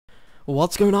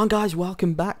What's going on, guys?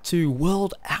 Welcome back to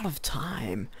World Out of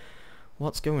Time.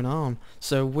 What's going on?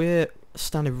 So we're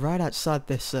standing right outside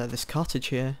this this cottage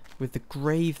here with the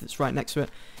grave that's right next to it.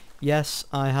 Yes,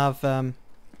 I have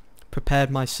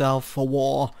prepared myself for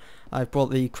war. I've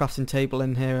brought the crafting table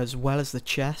in here as well as the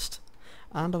chest,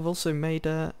 and I've also made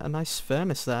a nice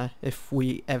furnace there if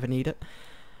we ever need it.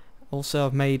 Also,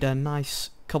 I've made a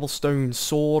nice cobblestone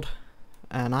sword,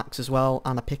 an axe as well,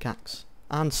 and a pickaxe.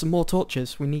 And some more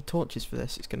torches. We need torches for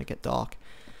this. It's going to get dark.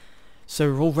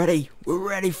 So we're all ready. We're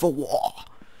ready for war.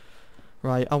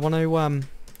 Right, I want to,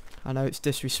 I know it's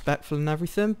disrespectful and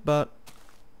everything, but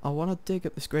I want to dig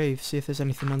up this grave, see if there's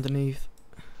anything underneath.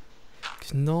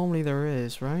 Because normally there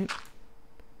is, right?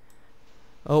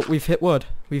 Oh, we've hit wood.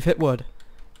 We've hit wood.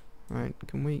 Right,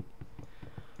 can we...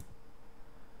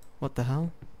 What the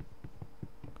hell?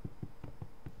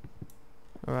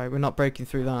 Alright, we're not breaking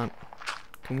through that.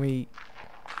 Can we...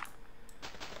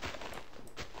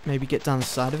 maybe get down the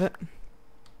side of it?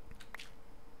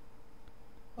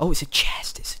 Oh, it's a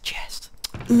chest. It's a chest.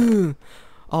 Ooh.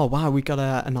 Oh, wow. We got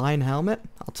an iron helmet.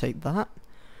 I'll take that.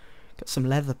 Got some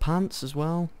leather pants as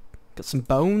well. Got some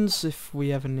bones if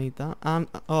we ever need that. And,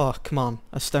 oh, come on.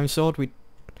 A stone sword. We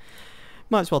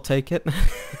might as well take it.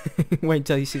 Wait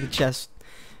until you see the chest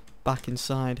back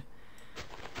inside.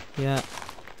 Yeah.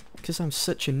 Because I'm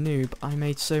such a noob, I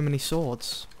made so many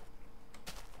swords.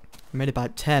 I made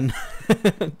about 10.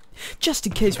 Just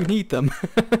in case we need them.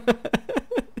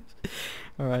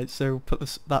 Alright, so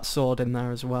put that sword in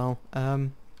there as well.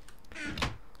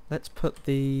 Let's put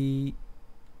the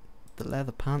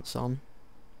leather pants on.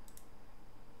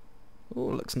 Oh,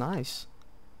 looks nice.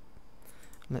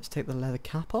 Let's take the leather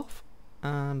cap off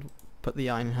and put the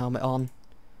iron helmet on.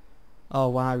 Oh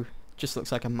wow, just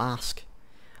looks like a mask.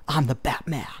 I'm the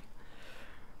Batman.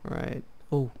 Right.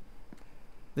 Oh,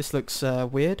 this looks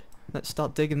weird. Let's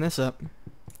start digging this up.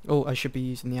 Oh, I should be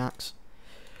using the axe.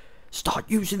 Start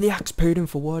using the axe, Payton,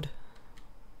 for wood.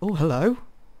 Oh, hello.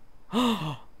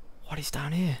 Oh, what is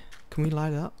down here? Can we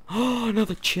light it up? Oh,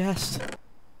 another chest.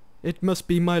 It must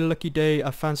be my lucky day.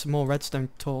 I found some more redstone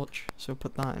torch, so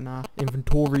put that in our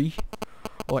inventory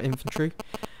or infantry.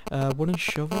 Wooden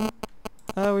shovel.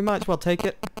 We might as well take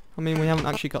it. I mean, we haven't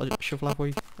actually got a shovel, have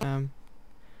we?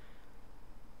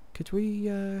 Could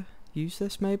we use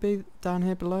this maybe down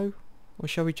here below, or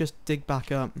shall we just dig back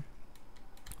up?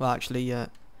 Well, actually,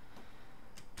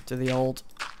 do the old.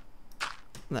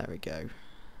 There we go.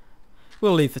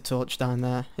 We'll leave the torch down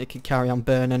there. It can carry on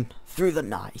burning through the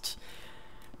night.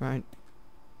 Right.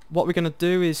 What we're gonna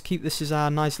do is keep this as our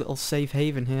nice little safe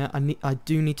haven here. I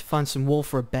do need to find some wool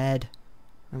for a bed,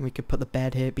 and we could put the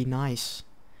bed here. It'd be nice.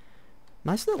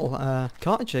 Nice little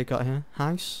cottage they got here.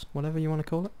 House, whatever you want to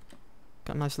call it.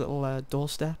 Got a nice little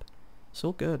doorstep. It's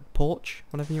all good. Porch,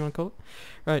 whatever you want to call it.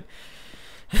 Right.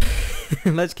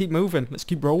 Let's keep moving. Let's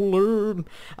keep rolling.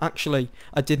 Actually,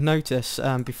 I did notice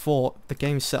before the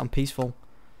game is set on peaceful.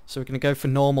 So we're going to go for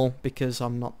normal because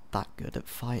I'm not that good at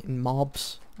fighting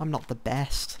mobs. I'm not the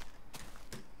best.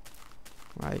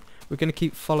 Right. We're going to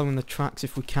keep following the tracks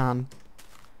if we can.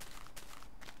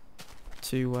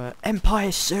 To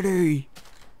Empire City.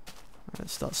 Right,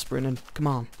 let's start sprinting. Come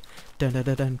on. Dun dun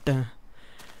dun dun dun.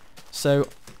 So,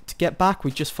 to get back,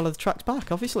 we just follow the tracks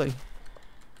back, obviously.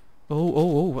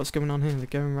 Oh, what's going on here? They're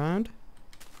going round.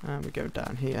 And we go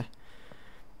down here.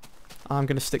 I'm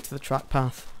going to stick to the track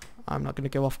path. I'm not going to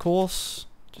go off course.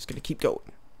 Just going to keep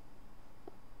going.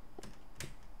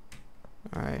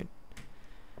 Alright.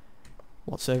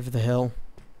 What's over the hill?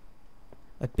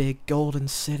 A big golden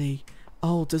city.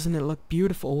 Oh, doesn't it look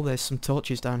beautiful? Oh, there's some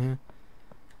torches down here.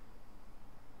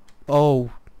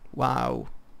 Oh, wow.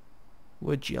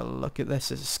 Would you look at this?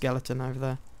 There's a skeleton over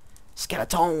there.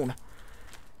 Skeleton!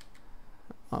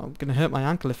 Oh, I'm gonna hurt my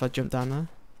ankle if I jump down there.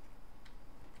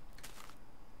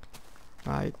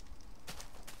 Right.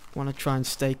 Want to try and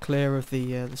stay clear of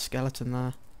the skeleton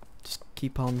there. Just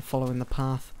keep on following the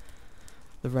path.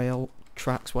 The rail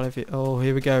tracks, whatever. Oh,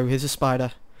 here we go. Here's a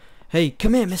spider. Hey,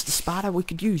 come here, Mr. Spider. We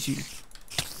could use you.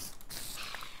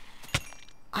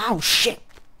 Oh, shit!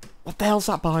 What the hell's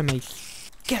that behind me?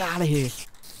 Get out of here.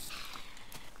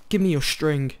 Give me your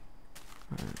string.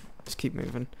 Right, let's keep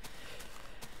moving.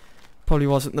 Probably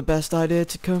wasn't the best idea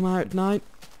to come out at night.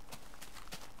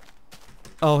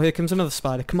 Oh, here comes another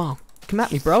spider. Come on. Come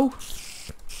at me, bro.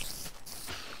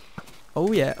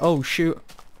 Oh, yeah. Oh, shoot.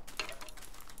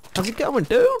 How's it going,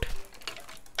 dude?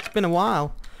 It's been a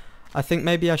while. I think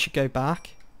maybe I should go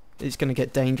back. It's going to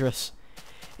get dangerous.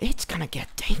 It's going to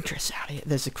get dangerous out here.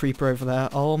 There's a creeper over there.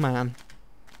 Oh, man.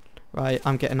 Right,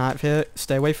 I'm getting out of here.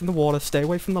 Stay away from the water. Stay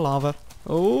away from the lava.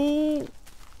 Oh!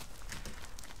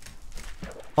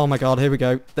 Oh my god, here we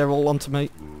go. They're all onto me.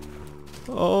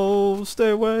 Oh, stay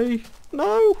away.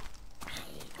 No!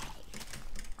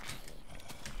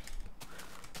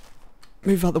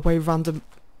 Move out the way, random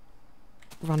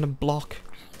block.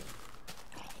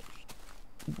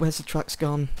 Where's the tracks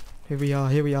gone? Here we are,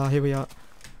 here we are, here we are.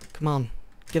 Come on,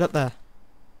 get up there.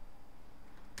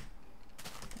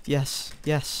 Yes,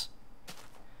 yes.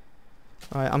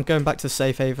 Alright, I'm going back to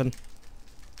safe haven.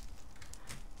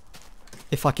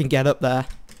 If I can get up there.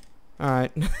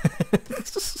 Alright.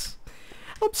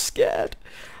 I'm scared.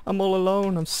 I'm all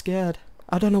alone, I'm scared.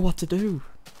 I don't know what to do.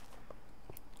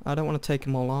 I don't want to take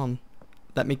them all on.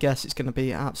 Let me guess, it's going to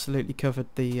be absolutely covered,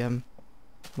 the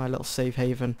my little safe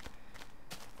haven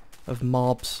of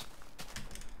mobs.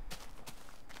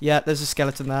 Yeah, there's a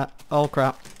skeleton there. Oh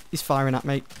crap, he's firing at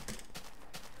me.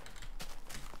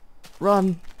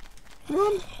 Run!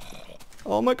 Run!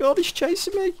 Oh my god, he's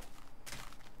chasing me!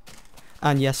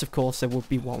 And yes, of course, there would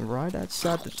be one right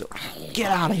outside the door.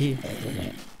 Get out of here!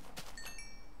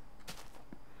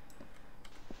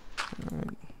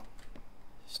 Alright.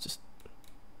 It's just...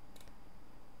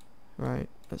 Right,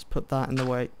 let's put that in the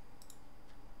way.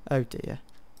 Oh dear.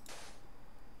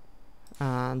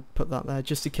 And put that there,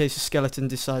 just in case a skeleton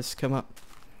decides to come up.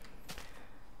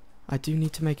 I do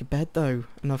need to make a bed though,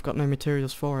 and I've got no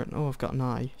materials for it. Oh, I've got an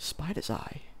eye. Spider's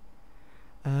eye.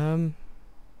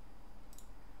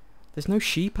 There's no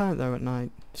sheep out there at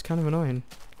night. It's kind of annoying.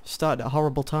 Started at a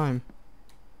horrible time.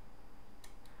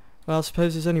 Well, I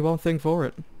suppose there's only one thing for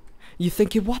it. You're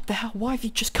thinking, what the hell? Why have you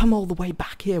just come all the way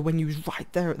back here when you was right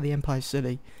there at the Empire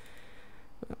City?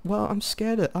 Well, I'm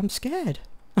scared. I'm scared.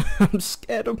 I'm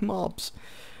scared of mobs.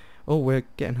 Oh, we're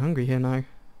getting hungry here now.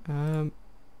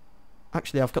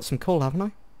 Actually, I've got some coal, haven't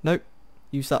I? Nope.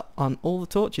 Used that on all the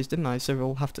torches, didn't I? So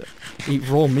we'll have to eat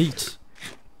raw meat.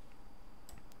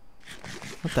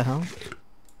 What the hell?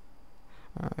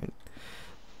 Alright.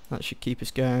 That should keep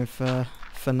us going for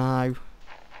now.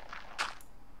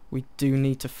 We do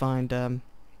need to find, I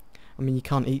mean, you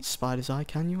can't eat spider's eye,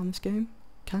 can you, on this game?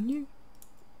 Can you?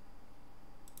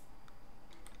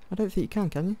 I don't think you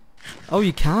can you? Oh,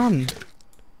 you can!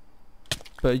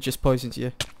 But it just poisons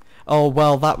you. Oh,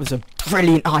 well, that was a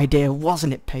brilliant idea,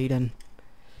 wasn't it, Payton?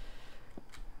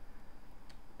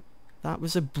 That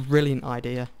was a brilliant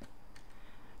idea.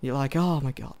 You're like, oh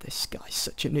my god, this guy's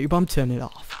such a noob, I'm turning it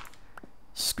off.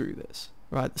 Screw this.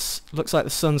 Right, this looks like the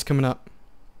sun's coming up.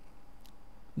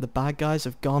 The bad guys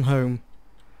have gone home.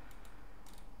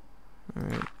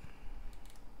 Alright.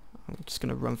 I'm just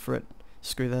gonna run for it.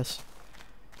 Screw this.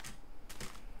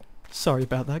 Sorry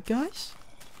about that, guys.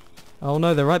 Oh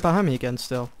no, they're right behind me again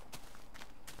still.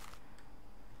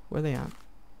 Where are they at?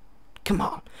 Come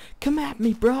on! Come at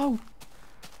me, bro!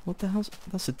 What the hell's...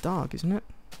 That's a dog, isn't it?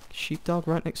 Sheepdog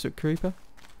right next to a creeper.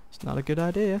 It's not a good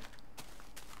idea.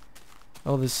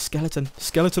 Oh, there's a skeleton.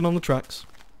 Skeleton on the tracks.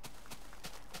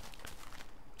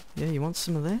 Yeah, you want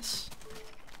some of this?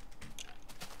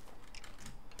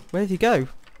 Where did he go?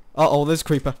 Uh-oh, there's a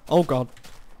creeper. Oh god.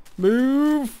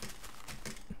 Move!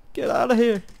 Get out of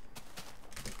here!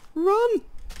 Run!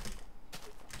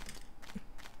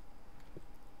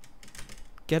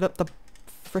 Get up the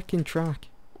frickin' track.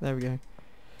 There we go.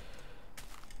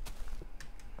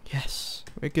 Yes,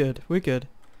 we're good, we're good.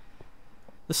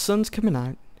 The sun's coming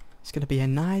out. It's gonna be a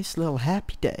nice little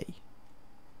happy day.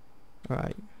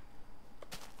 Alright.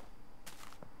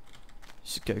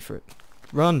 Just go for it.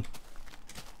 Run!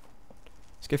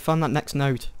 Let's go find that next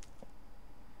note.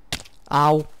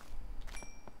 Ow!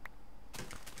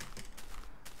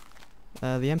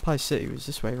 The Empire City was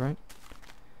this way, right?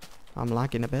 I'm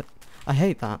lagging a bit. I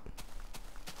hate that.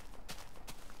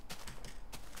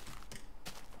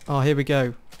 Oh, here we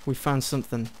go. We found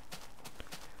something.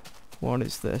 What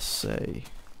is this? Say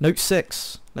Note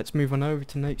 6. Let's move on over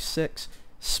to Note 6.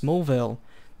 Smallville.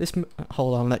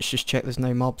 Hold on, let's just check there's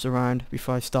no mobs around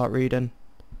before I start reading.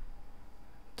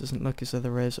 Doesn't look as though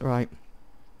there is. Alright.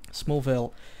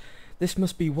 Smallville. This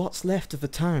must be what's left of the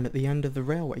town at the end of the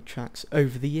railway tracks.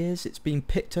 Over the years, it's been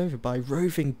picked over by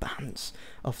roving bands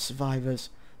of survivors.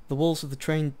 The walls of the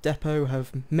train depot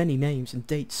have many names and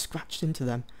dates scratched into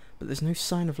them, but there's no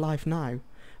sign of life now.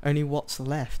 Only what's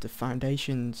left of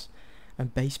foundations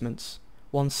and basements.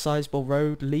 One sizable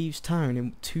road leaves town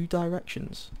in 2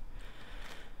 directions.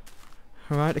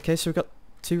 Alright, okay, so we've got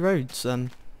 2 roads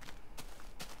then.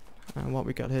 And what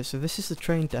we got here, so this is the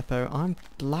train depot. I'm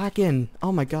lagging.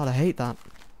 Oh my god, I hate that.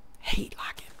 Hate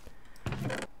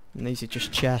lagging. And these are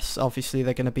just chests. Obviously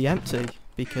they're going to be empty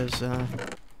because oh,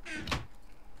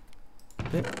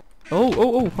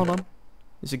 hold on.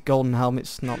 There's a golden helmet.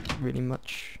 It's not really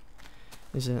much,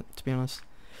 is it, to be honest?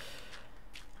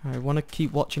 I want to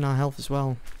keep watching our health as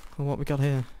well. Oh, what we got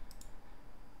here?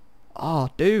 Oh,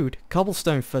 dude,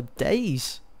 cobblestone for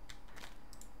days.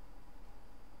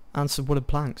 And some wooden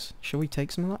planks. Shall we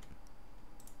take some of that?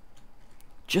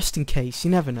 Just in case,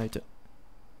 you never know.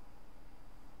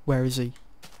 Where is he?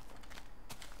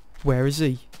 Where is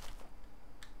he?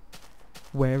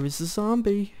 Where is the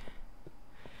zombie?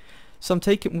 So I'm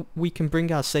taking we can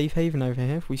bring our safe haven over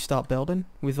here if we start building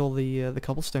with all the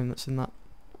cobblestone that's in that.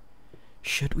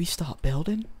 Should we start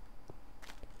building?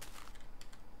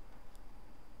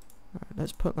 Alright,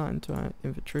 let's put that into our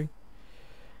inventory.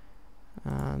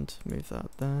 And move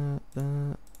that there.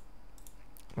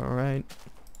 Alright.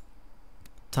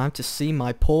 Time to see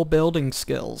my poor building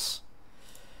skills.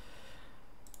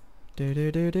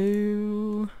 Alright,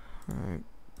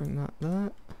 bring that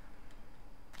there.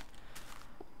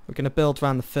 We're going to build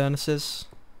around the furnaces.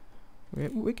 We're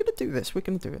going to do this. We're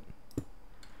going to do it.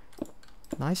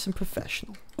 Nice and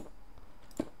professional.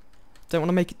 Don't want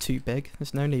to make it too big.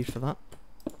 There's no need for that.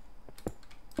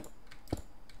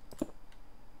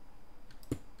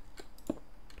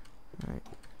 Alright.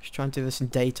 Just try and do this in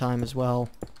daytime as well.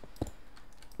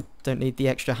 Don't need the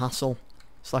extra hassle.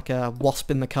 It's like a wasp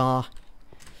in the car.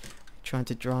 Trying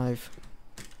to drive.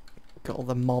 Got all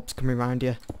the mobs coming around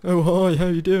you. Oh hi, how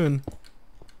you doing?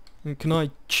 And can I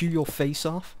chew your face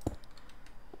off?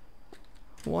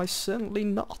 Why certainly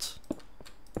not.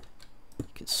 You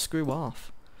can screw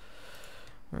off.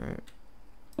 Alright.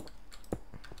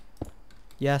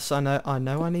 Yes, I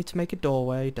know I need to make a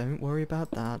doorway, don't worry about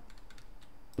that.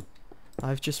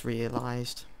 I've just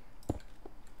realised.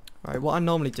 Right, what I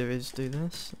normally do is do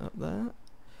this up there.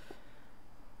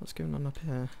 What's going on up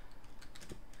here?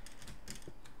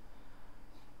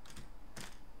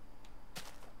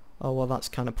 Oh well, that's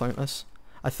kind of pointless.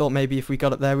 I thought maybe if we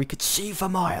got up there we could see for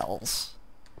miles.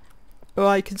 Oh,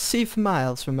 I can see for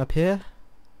miles from up here.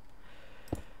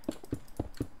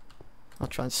 I'll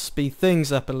try and speed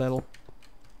things up a little.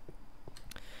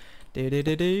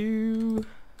 Do.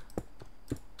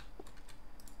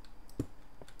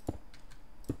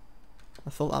 I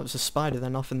thought that was a spider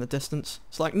then off in the distance.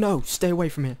 It's like, no, stay away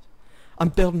from here. I'm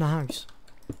building a house.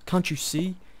 Can't you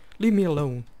see? Leave me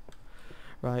alone.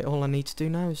 Right, all I need to do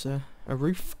now is a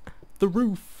roof. The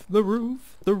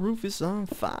roof is on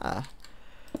fire.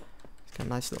 It's got a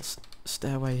nice little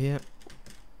stairway here.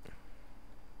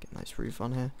 Get a nice roof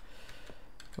on here.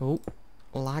 Oh,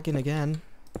 lagging again.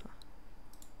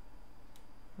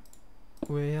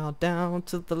 We are down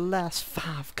to the last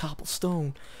 5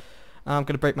 cobblestone. I'm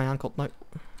going to break my ankle. No.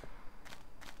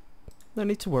 No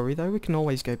need to worry though, we can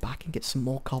always go back and get some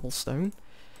more cobblestone.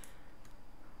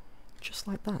 Just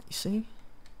like that, you see?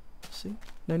 See?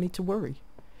 No need to worry.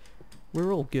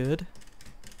 We're all good.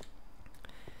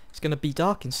 It's going to be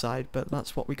dark inside, but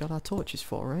that's what we got our torches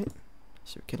for, right?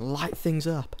 So we can light things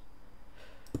up.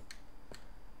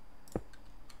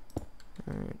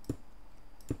 Alright.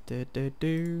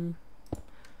 Do.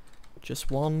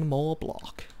 Just one more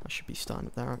block. I should be starting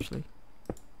up there actually.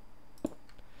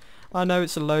 I know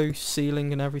it's a low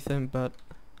ceiling and everything, but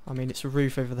I mean it's a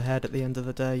roof over the head at the end of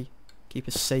the day. Keep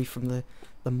us safe from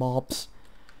the mobs.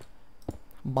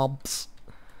 Mobs.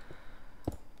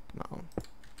 Come on.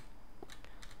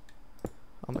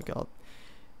 Oh my god.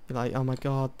 You're like, oh my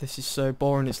god, this is so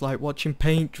boring. It's like watching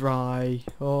paint dry.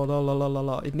 Oh la la la la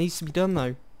la. It needs to be done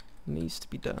though. It needs to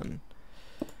be done.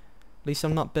 At least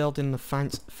I'm not building a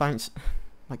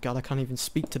my god, I can't even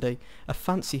speak today. A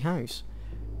fancy house.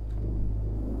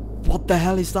 What the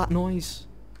hell is that noise?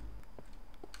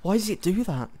 Why does it do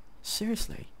that?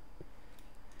 Seriously.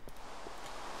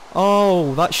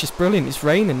 Oh, that's just brilliant. It's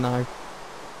raining now.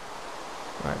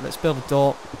 Right, let's build a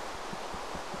door.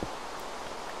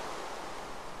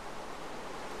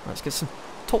 Let's get some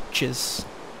torches.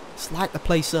 Let's light the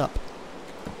place up.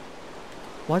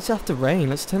 Why does it have to rain?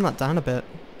 Let's turn that down a bit.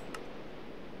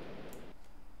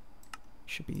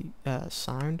 Should be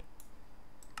sound.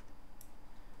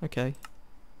 Okay.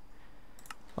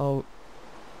 Oh.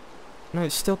 No,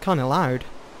 it's still kind of loud.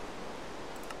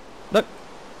 Nope.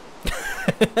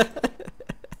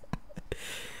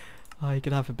 Oh, you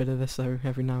can have a bit of this though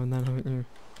every now and then, haven't you?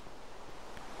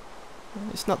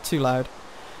 It's not too loud.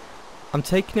 I'm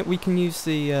taking it we can use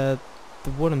the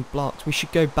wooden blocks. We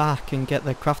should go back and get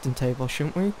the crafting table,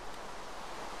 shouldn't we?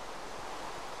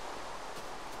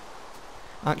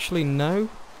 Actually, no.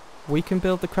 We can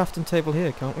build the crafting table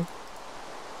here, can't we?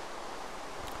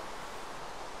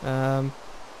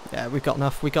 Yeah, we've got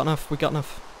enough. We got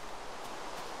enough.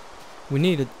 We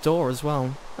need a door as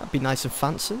well. That'd be nice and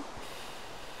fancy.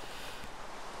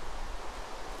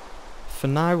 For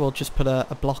now, we'll just put a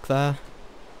block there.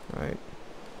 Right.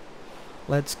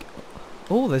 Let's go.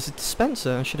 Oh, there's a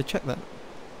dispenser. I should have checked that.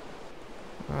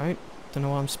 Right. Don't know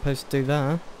what I'm supposed to do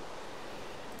there.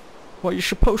 What you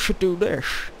supposed to do this?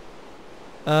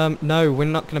 No, we're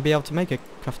not going to be able to make a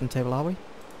crafting table, are we?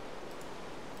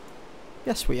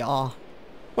 Yes, we are.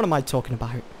 What am I talking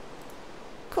about?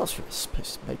 Of course we're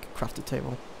supposed to make a crafting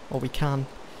table. Or we can.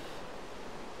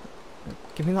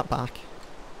 Give me that back.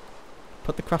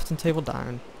 Put the crafting table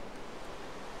down.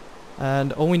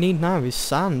 And all we need now is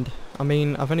sand. I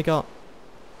mean, I've only got...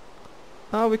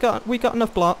 Oh, we got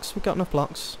enough blocks. We got enough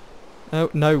blocks. Oh,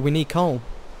 no, we need coal.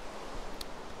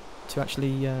 To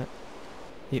actually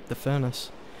heat the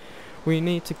furnace. We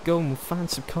need to go and find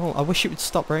some coal. I wish it would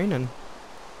stop raining.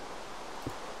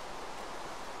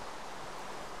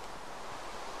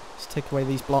 Let's take away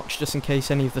these blocks just in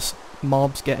case any of the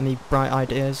mobs get any bright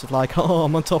ideas of like, oh,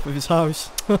 I'm on top of his house.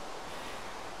 Look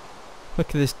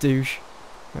at this douche.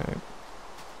 Right.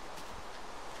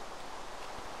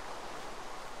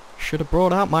 Should have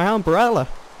brought out my umbrella.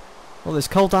 Oh, there's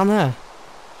coal down there.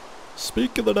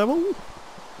 Speak of the devil.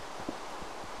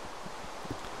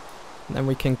 And then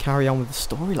we can carry on with the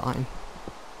storyline.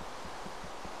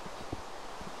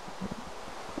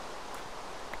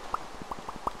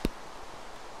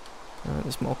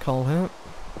 There's more coal here.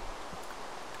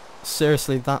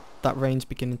 Seriously, that rain's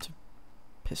beginning to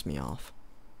piss me off.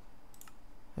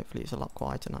 Hopefully it's a lot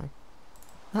quieter now.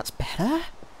 That's better.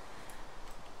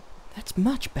 That's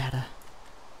much better.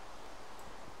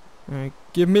 Alright,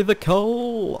 give me the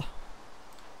coal.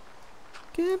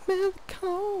 Give me the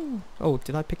coal. Oh,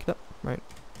 did I pick it up? Right.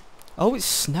 Oh, it's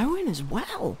snowing as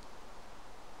well.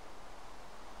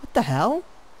 What the hell?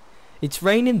 It's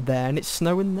raining there and it's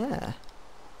snowing there.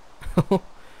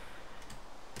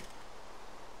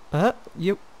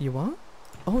 You what?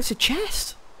 Oh, it's a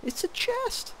chest. It's a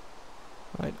chest.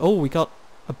 Right. Oh, we got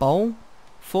a bowl.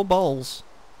 4 bowls.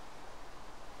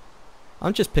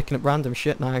 I'm just picking up random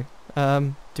shit now.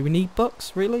 Do we need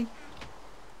books, really?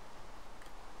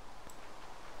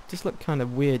 Does look kind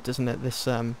of weird, doesn't it? This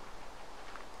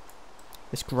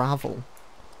this gravel.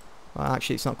 Well,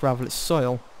 actually, it's not gravel; it's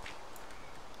soil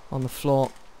on the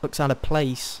floor. Looks out of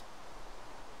place.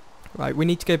 Right, we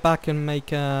need to go back and make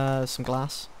some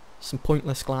glass, some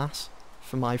pointless glass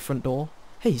for my front door.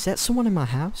 Hey, is that someone in my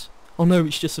house? Oh no,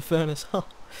 it's just a furnace. All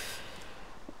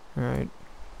right.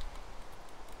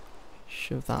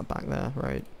 Shove that back there,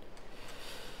 right.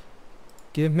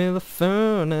 Give me the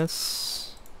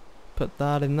furnace. Put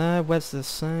that in there. Where's the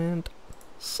sand?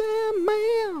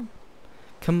 Sandman!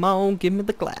 Come on, give me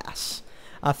the glass.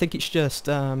 I think it's just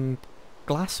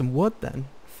glass and wood then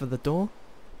for the door.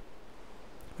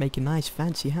 Make a nice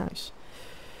fancy house.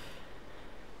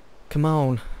 Come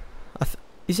on.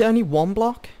 Is it only 1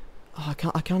 block? Oh,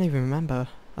 I can't even remember.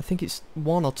 I think it's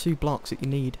 1 or 2 blocks that you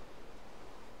need.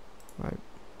 Right.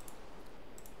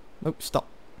 Oh, stop.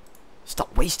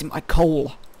 Stop wasting my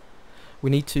coal.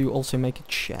 We need to also make a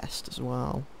chest as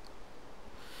well.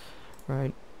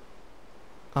 Right.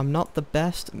 I'm not the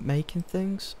best at making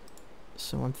things,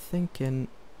 so I'm thinking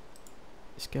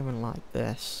it's going like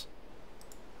this.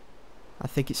 I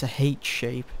think it's a H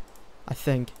shape. I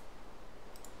think.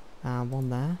 And 1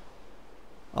 there.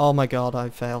 Oh my god, I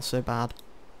fail so bad.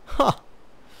 Ha!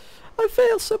 I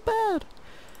fail so bad!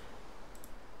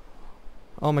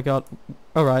 Oh my god.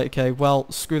 Alright, okay, well,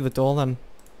 screw the door then.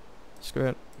 Screw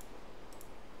it.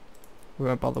 We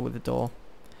won't bother with the door.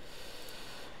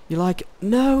 You're like,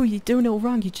 no, you're doing it all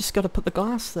wrong, you just gotta put the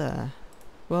glass there.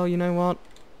 Well, you know what?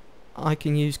 I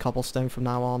can use cobblestone from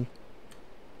now on.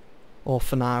 Or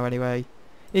for now, anyway.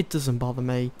 It doesn't bother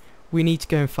me. We need to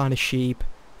go and find a sheep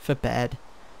for bed.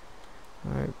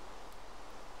 Alright.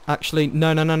 Actually,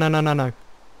 no.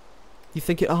 You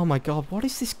think, oh my god, what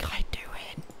is this guy doing?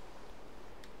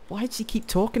 Why does he keep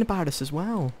talking about us as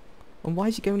well? And why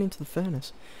is he going into the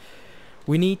furnace?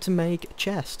 We need to make a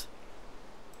chest.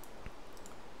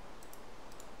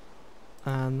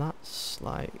 And that's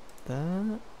like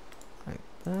that. Like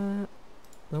that.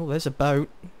 Oh, there's a boat.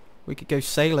 We could go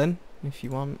sailing if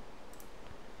you want.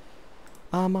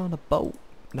 I'm on a boat.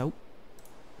 Nope.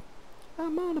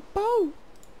 I'm on a boat.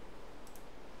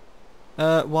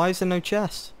 Why is there no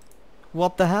chest?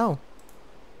 What the hell?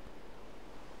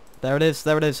 There it is,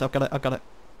 I've got it.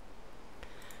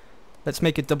 Let's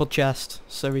make a double chest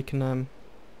so we can,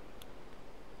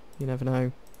 you never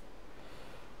know.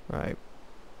 Right.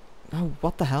 Oh,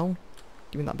 what the hell?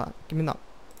 Give me that back, give me that.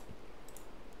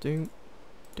 Doom.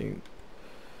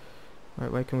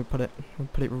 Right, where can we put it? We'll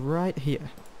put it right here.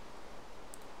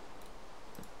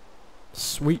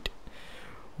 Sweet.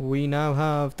 We now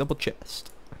have double chest.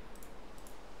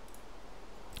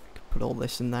 Put all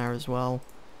this in there as well.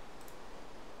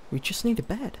 We just need a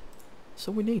bed. That's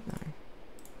all we need now.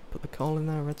 Put the coal in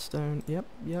there, redstone. Yep,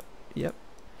 yep, yep.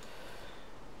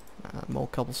 More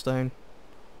cobblestone.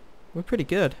 We're pretty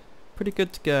good. Pretty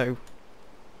good to go.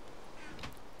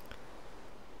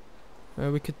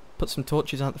 We could put some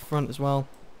torches out the front as well.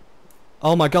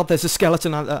 Oh my god, there's a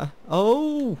skeleton out there.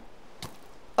 Oh!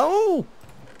 Oh!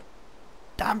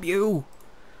 Damn you!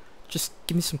 Just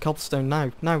give me some cobblestone now.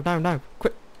 Now, now, now.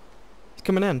 Quick! He's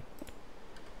coming in.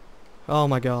 Oh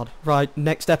my god. Right,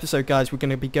 next episode, guys, we're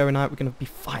going to be going out. We're going to be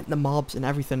fighting the mobs and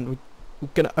everything. We're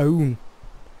going to own.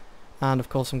 And, of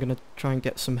course, I'm going to try and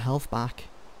get some health back.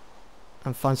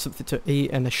 And find something to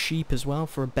eat and a sheep as well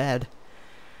for a bed.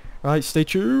 Right, stay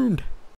tuned.